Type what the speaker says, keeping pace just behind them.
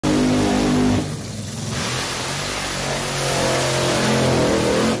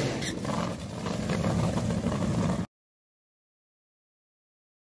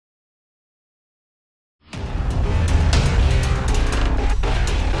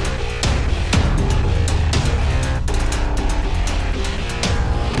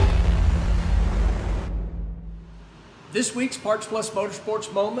this week's Parts Plus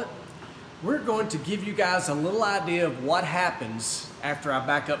Motorsports moment, we're going to give you guys a little idea of what happens after I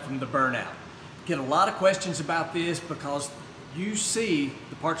back up from the burnout. Get a lot of questions about this because you see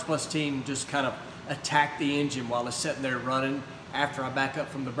the Parts Plus team just kind of attack the engine while it's sitting there running after I back up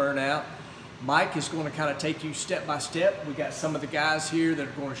from the burnout. Mike is going to kind of take you step by step. We got some of the guys here that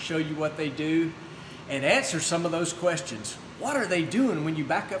are going to show you what they do and answer some of those questions. What are they doing when you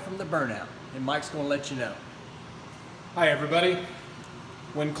back up from the burnout? And Mike's going to let you know. Hi everybody.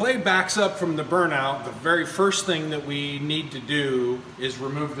 When Clay backs up from the burnout, the very first thing that we need to do is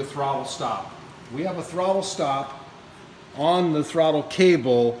remove the throttle stop. We have a throttle stop on the throttle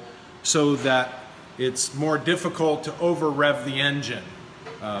cable so that it's more difficult to over rev the engine.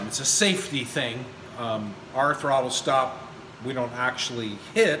 It's a safety thing. Our throttle stop we don't actually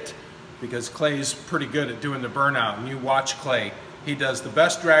hit because Clay's pretty good at doing the burnout, and you watch Clay. He does the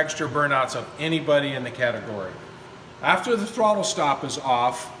best dragster burnouts of anybody in the category. After the throttle stop is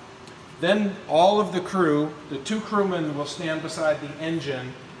off, then all of the crew, the two crewmen will stand beside the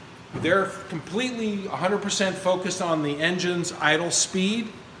engine. They're completely 100% focused on the engine's idle speed.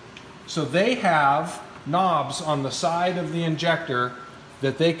 So they have knobs on the side of the injector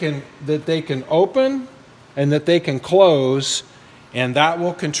that they can open and that they can close, and that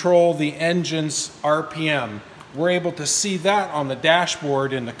will control the engine's RPM. We're able to see that on the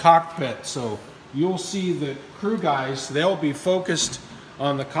dashboard in the cockpit. So you'll see the crew guys, they'll be focused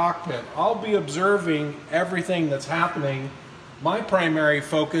on the cockpit. I'll be observing everything that's happening. My primary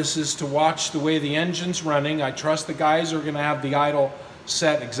focus is to watch the way the engine's running. I trust the guys are going to have the idle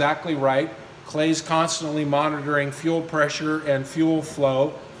set exactly right. Clay's constantly monitoring fuel pressure and fuel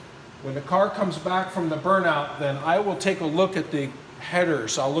flow. When the car comes back from the burnout, then I will take a look at the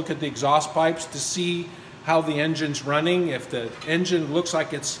headers. I'll look at the exhaust pipes to see how the engine's running. If the engine looks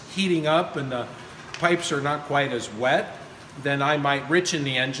like it's heating up and the pipes are not quite as wet, then I might richen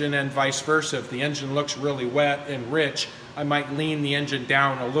the engine, and vice versa. If the engine looks really wet and rich, I might lean the engine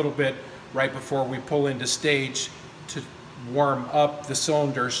down a little bit right before we pull into stage to warm up the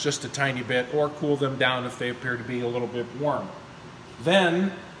cylinders just a tiny bit, or cool them down if they appear to be a little bit warm.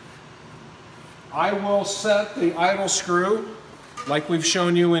 Then I will set the idle screw like we've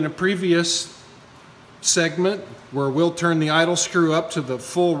shown you in a previous segment, where we'll turn the idle screw up to the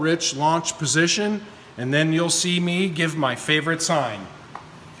full rich launch position, and then you'll see me give my favorite sign.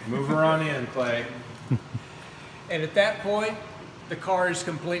 Move her on in, Clay. And at that point, the car is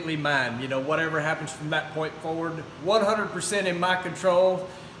completely mine. You know, whatever happens from that point forward, 100% in my control.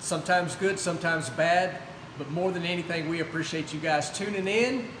 Sometimes good, sometimes bad, but more than anything, we appreciate you guys tuning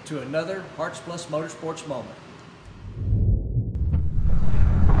in to another Parts Plus Motorsports moment.